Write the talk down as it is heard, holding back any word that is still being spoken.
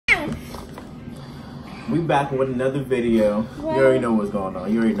We back with another video. You already know what's going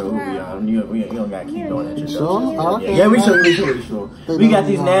on. You already know who we are. You don't gotta keep doing that. Sure? Okay. Yeah, we sure. We got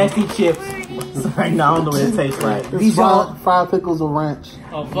these nasty chips. Sorry, no, I don't know what it tastes like. These are fried pickles with ranch.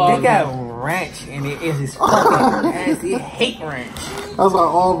 They got ranch in it. It's fucking nasty. I hate ranch. That's why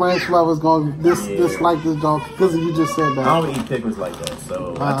all ranch lovers gonna dislike this joint because you just said that. I don't eat pickles like that,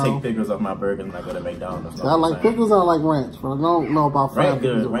 so I take pickles off my burgers and I go to McDonald's. I like pickles. I like ranch, but I don't know about fried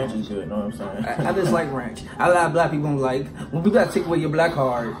pickles. Ranch is good. Know what I'm saying? I just like ranch. A lot of black people like. Well, we gotta take away your black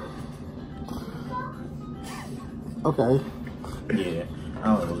card. Okay. Yeah, I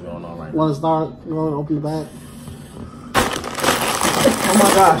don't know what's going on right now. Want to start? You want to open the bag? Oh my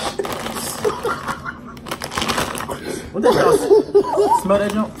gosh! What the hell? Smell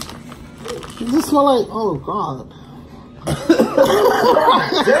that junk? It just smell like, oh god.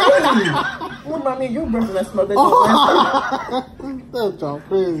 What about me? You breath that smell that junk? That junk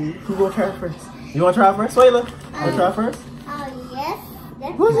crazy. Who gonna try first? You wanna try first, Swayla? You wanna try first? Yes.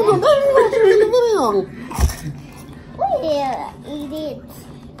 What's it gonna do in the video? We'll eat it.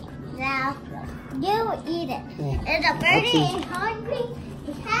 Now, you eat it. If the birdie is hungry,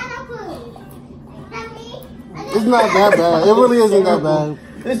 it's kind of food. It's not that bad. It really isn't that bad.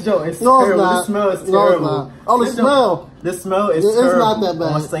 This joint is No, it's terrible. not. The smell is No, terrible. it's not. Oh, the smell. The smell is It's terrible. not that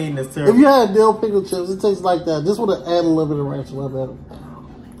bad. I'm saying it's terrible. If you had dill pickle chips, it tastes like that. This would have added a little bit of ranch a little bit.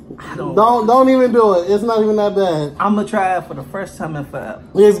 Don't even do it. It's not even that bad. I'm gonna try it for the first time in forever.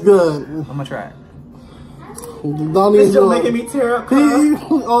 It's good. I'm gonna try it. Don't This even joint do making it. me tear up.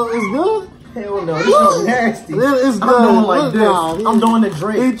 Oh, it's good? Hell no, this joint nasty. It's good. I'm doing like this. Nah, I'm doing the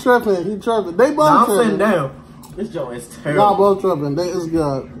Drake. He tripping. He tripping. They both Nah, I'm tripping. sitting down. This joint is Y'all terrible. both tripping. It's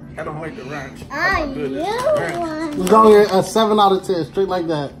good. I don't like the ranch. It's only a 7 out of 10. Straight like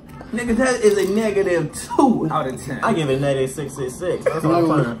that. Nigga, that is a -2 out of 10. I give it -666. That's what I'm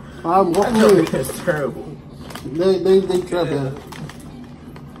playing. I'm That joint is terrible. They tripping.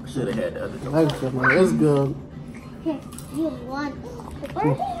 Should have had the other joint. That's tripping. It's good. You want the birdie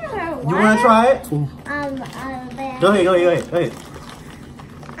or what? You wanna try it? Go ahead.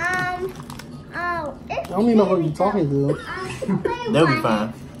 I don't even know who you're talking to. They'll be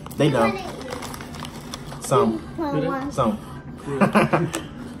fine. They know. Some.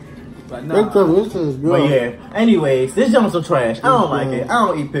 But They tripping. This is good. But yeah. Anyways, this jump's some trash. I don't like it. I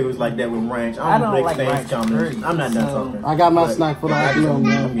don't eat pickles like that with ranch. I don't big like fan ranch, Chamberlain. period. I'm not done So, talking. I got my snack for the IPO, I'm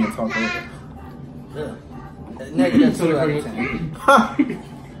man. gonna talk later. -2 out of 10.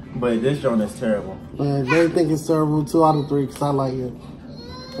 But this joint is terrible. Man, they think it's terrible. 2 out of 3 because I like it.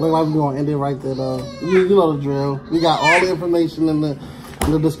 Look like we're going to end it right there, though. You know the drill. We got all the information in the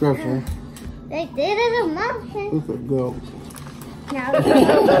description. They did it a month. We could go.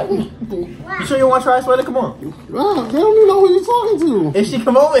 You sure you want to try it, Swelly? Come on. Wow, they don't even know who you're talking to. If she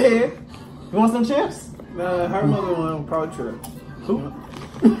come over here, you want some chips? Her mother will probably trip. Who?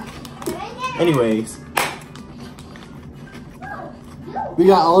 Anyways. We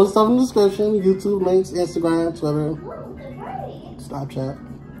got all the stuff in the description. YouTube links, Instagram, Twitter, Snapchat.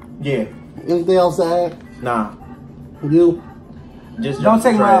 Yeah. Anything else to add? Nah. You? Just Don't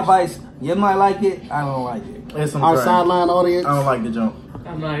take my trash. advice. You might like it. I don't like it. It's some Our trash. sideline audience. I don't like the junk.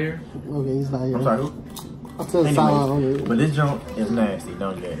 I'm not here. Okay, he's not here. I'm sorry, who? I said sideline Anyway, audience. but this junk is nasty.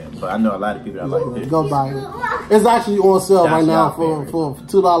 Don't get it. But I know a lot of people that like this. Go buy it. It's actually on sale right now That's for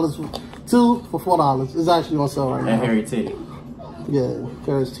 $2. 2 for $4. It's actually on sale right And now. Harry Titty. Yeah,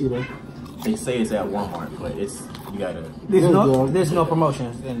 Paris Cheetah. They say it's at Walmart, but it's you gotta. There's no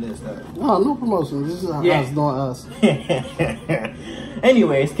promotions in this. No promotion. This is us doing us.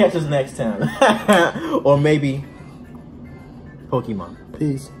 Anyways, catch us next time, or maybe Pokemon.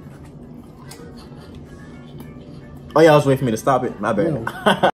 Peace. Oh, y'all was waiting for me to stop it. My bad. Yeah.